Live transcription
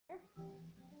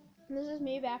This is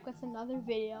me back with another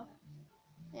video,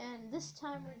 and this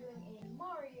time we're doing a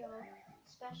Mario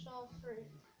special for,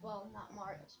 well, not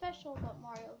Mario special, but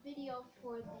Mario video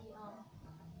for the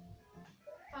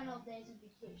final days of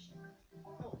vacation.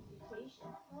 Oh, vacation?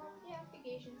 Well, yeah,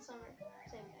 vacation, summer,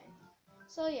 same thing.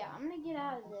 So yeah, I'm gonna get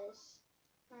out of this.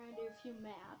 We're gonna do a few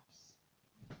maps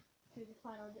for the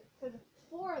final for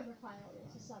the final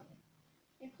days of summer.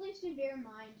 And please do bear in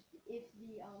mind if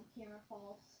the camera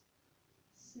falls.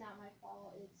 It's not my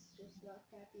fault, it's just the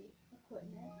crappy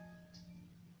equipment.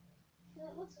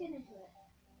 So let's get into it.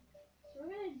 So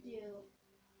we're gonna do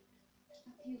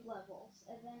a few levels,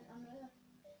 and then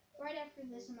right after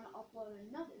this, I'm gonna upload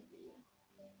another video.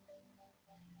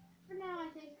 For now, I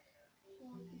think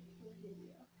we'll keep the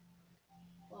video.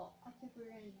 Well, I think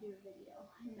we're gonna do a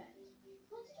video, I meant.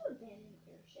 Let's do Abandoned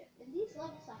Airship. And these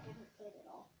levels I haven't played at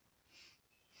all.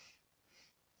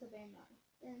 So bear in mind.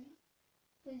 And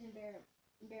please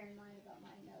bear in mind about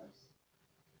my nose.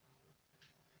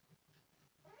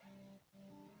 I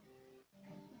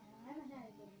haven't had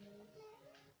a good nose.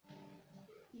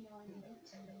 You know what I mean?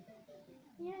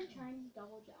 Yeah, I'm trying to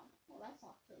double jump. Well, that's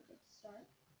off to a good start.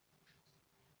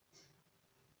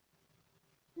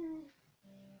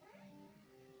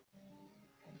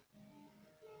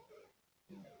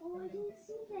 Oh, I didn't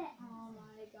see that. Oh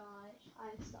my gosh.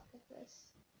 I'm stuck with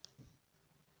this.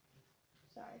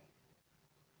 Sorry.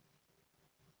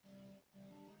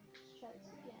 Let's try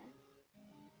this again.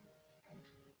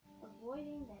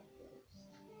 Avoiding that ghost.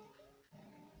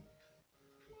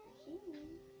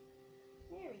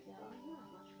 There we go. Not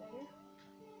much better.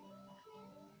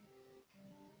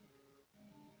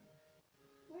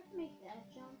 Where to make that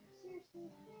jump? Seriously?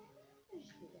 I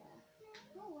just do that.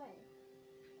 No way.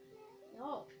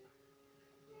 No.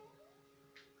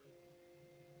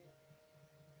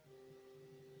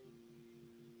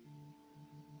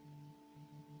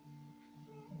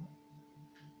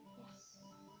 Yes.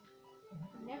 I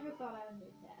never thought I would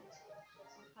make that. That's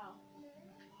how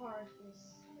hard this is.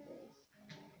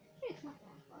 Actually, it's not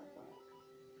that hard, but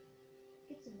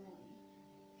it's annoying.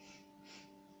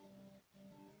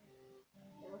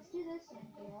 Okay, let's do this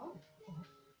and go.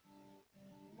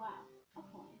 Wow, a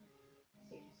coin.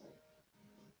 Seriously.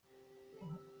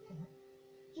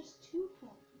 Just 2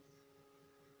 coins.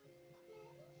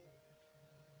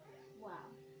 Wow.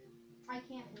 I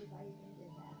can't believe I even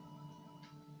did that.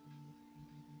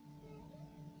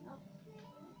 Nope.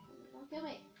 Don't kill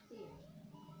me. See you.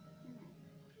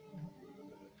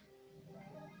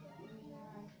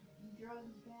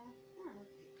 Drugs back. I don't know.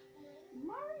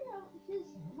 Mario, his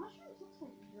mushrooms looks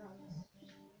like drugs.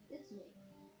 It's me.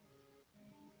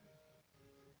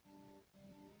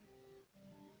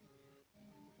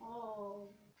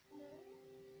 Oh.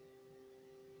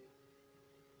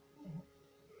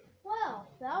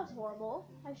 Well, that was horrible.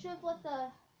 I should have let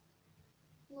the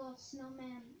little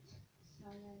snowman. Let's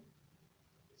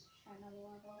try another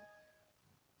level.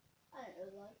 I don't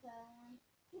really like that one.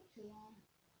 Took too long.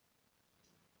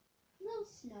 Little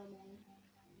snowman.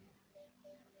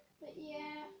 But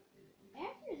yeah,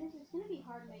 after this, it's gonna be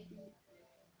hard making.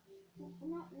 No, I don't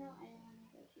want to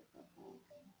go too far.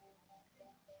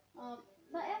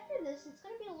 But after this, it's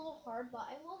gonna be a little hard. But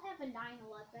I will have a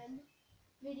 9/11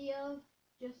 video,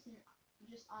 just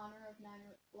honor of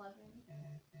 9/11. So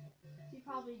you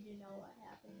probably do know what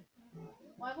happened.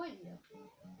 Why wouldn't you?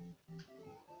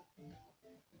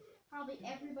 Probably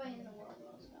everybody in the world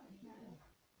knows about it.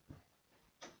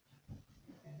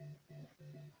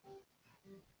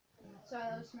 Sorry,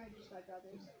 that was Smurfs by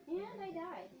Brothers. And I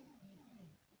died.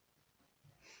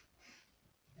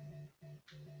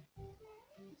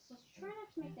 So try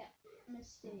not to make that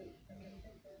mistake.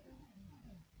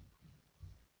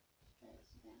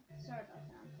 Sorry about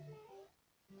that.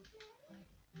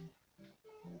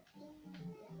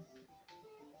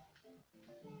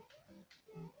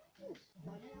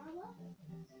 Why did I love it?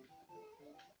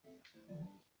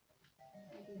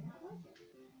 I do not like it.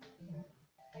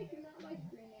 I do not like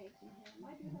green eggs and ham.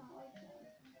 I do not like them.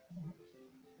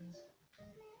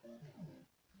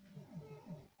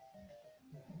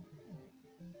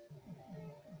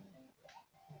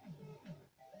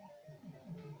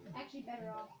 Actually, better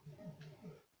off.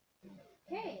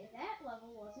 Okay, that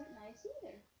level wasn't nice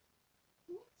either.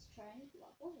 Let's try a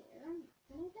level where I'm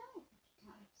gonna die a bunch of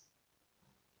times.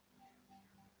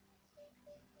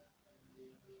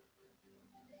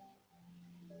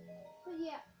 But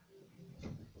yeah,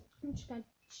 I'm just gonna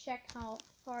check how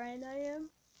far in I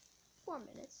am. 4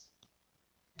 minutes.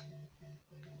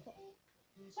 Okay.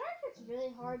 Sorry if it's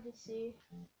really hard to see.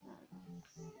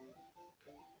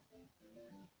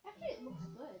 Actually, it looks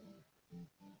good.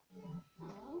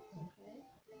 Oh, okay.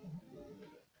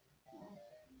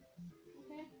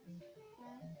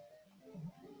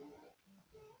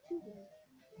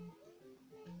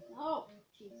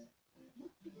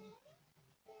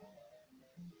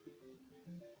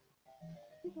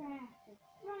 have to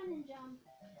run and jump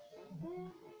like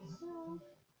that. So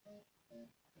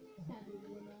it's gonna be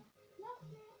good enough. Nope,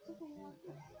 it's okay now.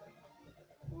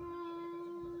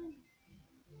 Run.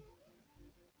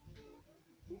 I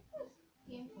think this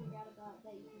game forgot about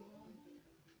that you can run.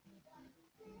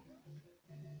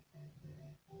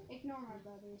 Ignore my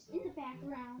brothers in the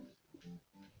background.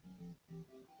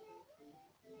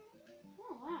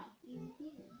 Oh wow, easy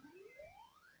peasy.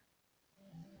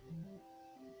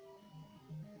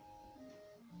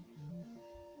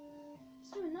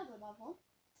 Let's do another level.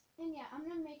 And yeah, I'm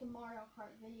gonna make a Mario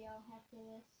Kart video after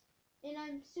this. And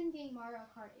I'm soon getting Mario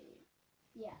Kart 8.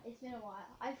 Yeah, it's been a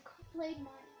while. I've played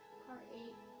Mario Kart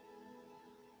 8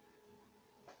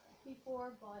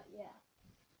 before, but yeah.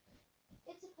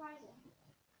 It's surprising.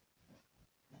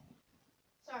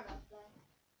 Sorry about that.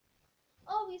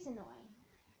 Always annoying.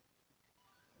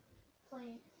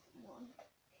 Playing one.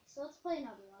 So let's play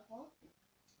another level.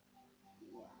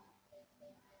 Yeah.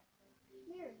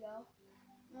 Here we go.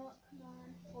 No, come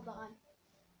on. Hold on.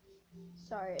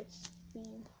 Sorry, it's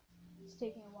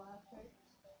taking a while for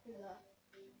the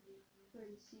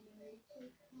scenery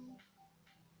to come.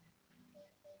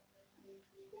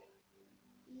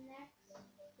 Next,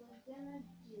 we're gonna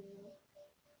do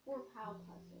pow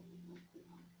puzzle. No,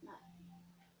 not.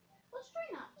 Let's try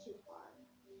not too hard.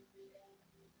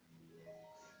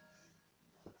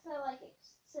 So like it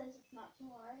says it's not too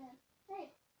hard, and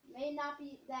hey, may not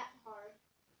be that hard.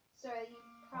 Sorry, you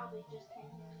probably just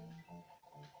can't hear me.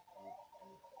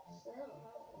 So, oh, very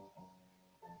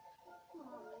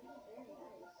nice.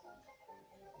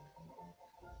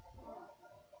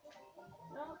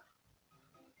 No,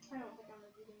 I don't think I'm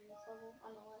gonna be doing this level. I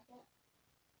don't like it.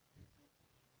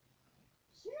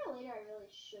 Sooner or later, I really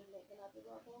should make another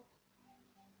level.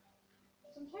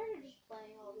 So I'm tired of just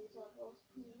playing all these levels.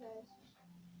 You guys just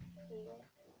hate it.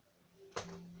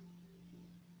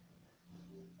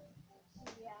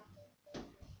 So yeah.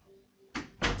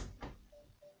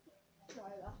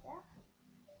 Sorry about that.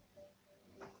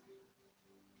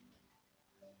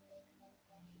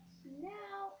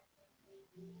 Now,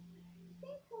 I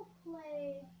think we'll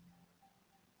play.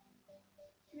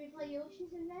 Should we play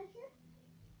Yoshi's Adventure?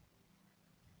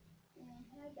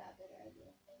 I got a better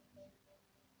idea.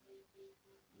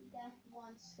 Death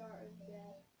one star of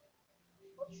death.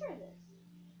 Let's try this.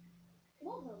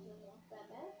 Molehills isn't that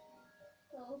bad.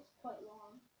 So it's quite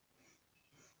long.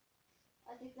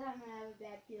 I think that I'm gonna have a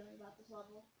bad feeling about this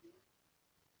level.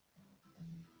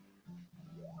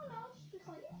 Oh no, it's just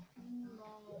like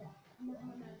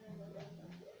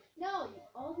no,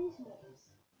 all these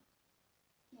moles.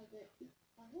 No, I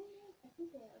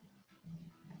think they are like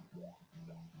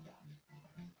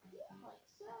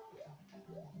so.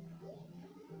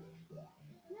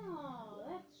 No,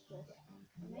 that's just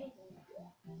amazing.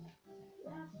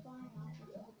 That's fine. I'll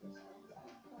just put this down.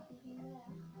 Stop thinking that.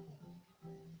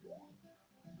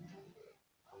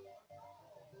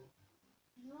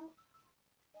 No,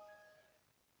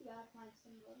 gotta find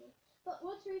some level. But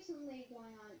what's recently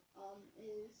going on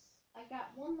is I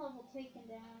got one level taken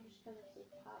down just because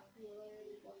its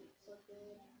popularity wasn't so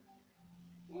good.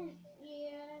 And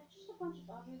yeah, just a bunch of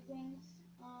other things.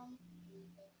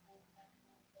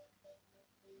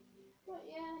 But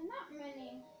yeah, not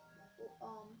many.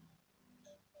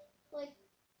 Like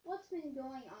what's been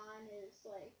going on is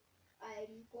like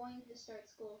I'm going to start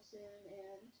school soon,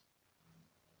 and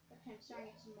I'm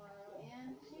starting tomorrow,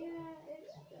 and yeah,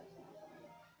 it's just not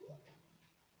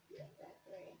that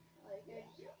great. Like I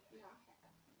just not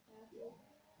happy.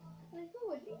 Like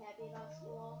who would be happy about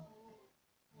school?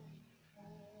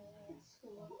 It's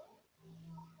school.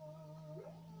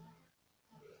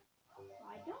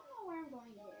 I don't know where I'm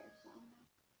going there, so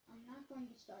I'm not going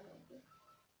to start over.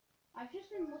 I've just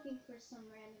been looking for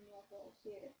some random levels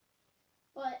here.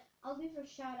 But I'll give a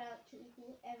shout out to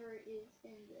whoever is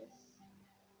in this.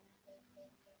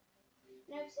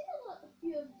 And I've seen a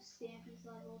few of Stampy's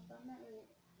levels, but I'm not really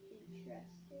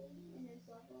interested in his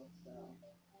levels, so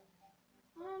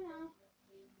I don't know.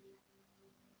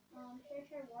 Should I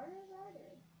try water ride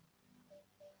or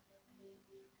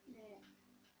nah?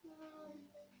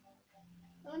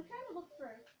 I'm trying to look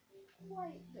for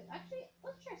quite good. Actually,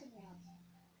 let's try something else.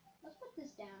 Let's put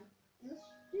this down and let's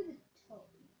do the toad.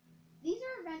 These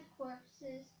are event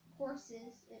courses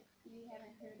if you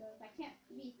haven't heard of. I can't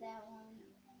beat that one.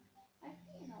 I've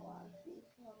beaten a lot of these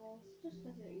levels just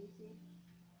because they're easy.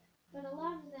 But a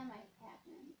lot of them I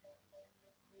haven't.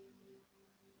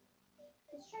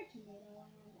 Let's try Tomato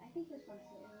Land. I think this one's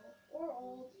new or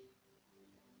old.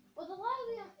 But a lot of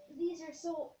these are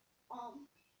so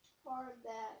hard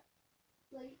that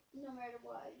like no matter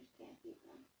what I just can't beat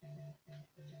them.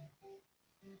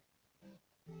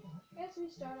 As we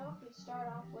start off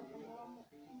with the normal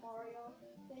Mario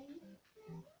thing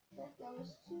that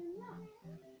goes to now.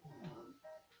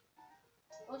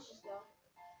 Let's just go.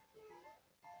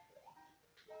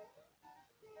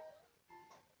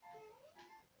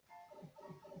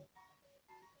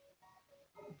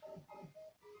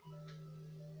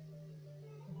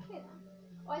 Okay then.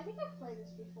 Oh, I think I've played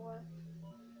this before,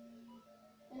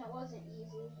 and it wasn't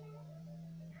easy.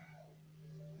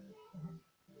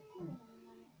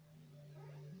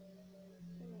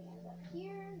 Let me end up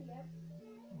here. Yep.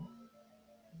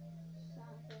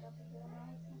 Sounds like up a good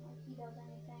amount. It's not like he does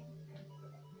anything.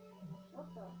 What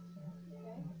the?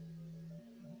 Okay.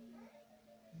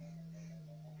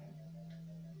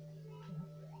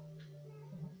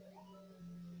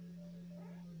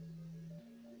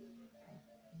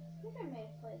 I think I may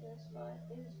have played this, but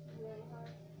it was really hard.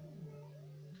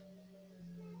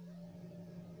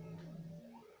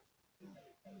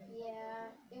 Yeah,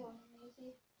 it wasn't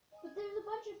easy. But there's a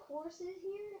bunch of courses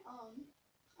here.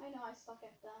 I know I suck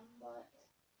at them, but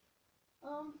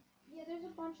yeah, there's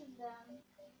a bunch of them.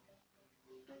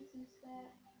 For instance,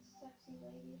 that sexy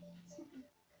lady.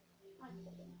 I'm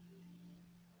kidding.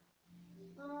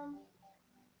 We'll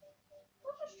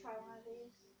just try one of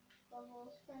these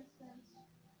levels. For instance,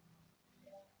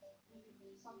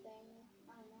 something.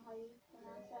 I don't know how you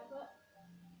pronounce that, but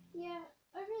yeah,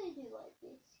 I really do like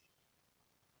these.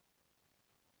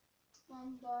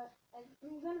 But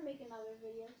I'm gonna make another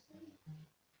video soon.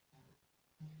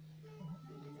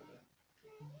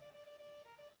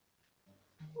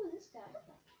 Ooh, this guy.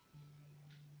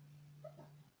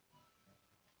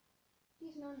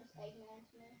 He's known as Eggman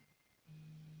to me.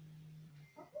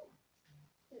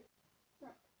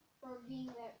 For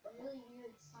being that really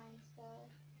weird science guy.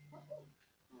 I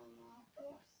don't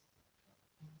know.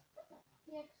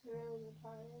 He acts really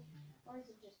retarded. Or is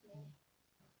it just me?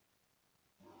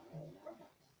 I don't really know.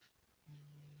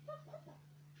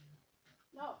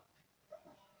 No.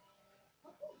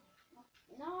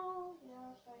 No.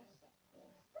 Yeah, try to stop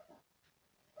this.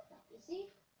 You see?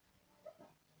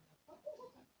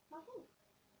 Papu.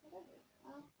 Whatever. I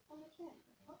don't understand.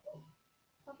 Papu.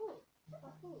 Papu.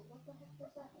 Papu. What the heck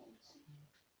does that mean?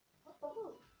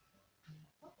 Papu.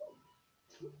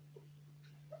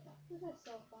 This is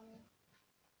so funny.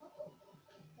 Okay.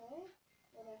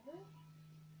 Whatever.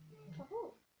 Papu.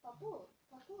 Papu.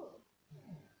 Papu.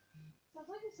 Sounds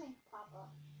like you're saying Papa.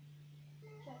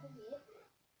 Check his ear.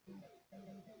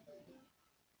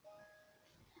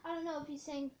 I don't know if he's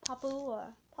saying Papu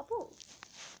or Papu.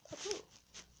 Papu.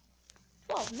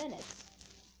 12 minutes.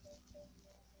 I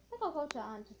think I'll go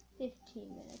on to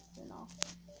 15 minutes and I'll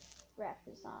wrap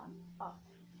this on up.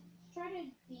 Try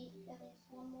to beat at least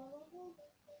one more level.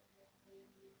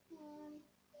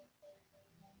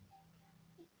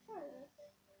 Let's try this.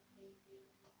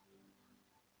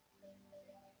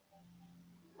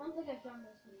 I don't think I've done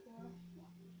this before.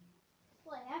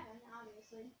 Well, I haven't,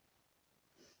 obviously.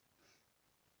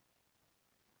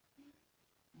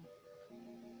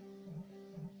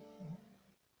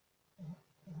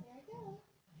 There I go.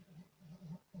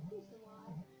 Here's the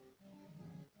why.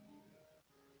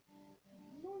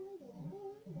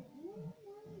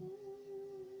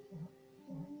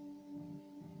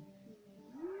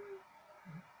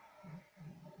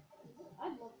 I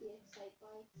love the Excite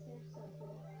bikes. They're so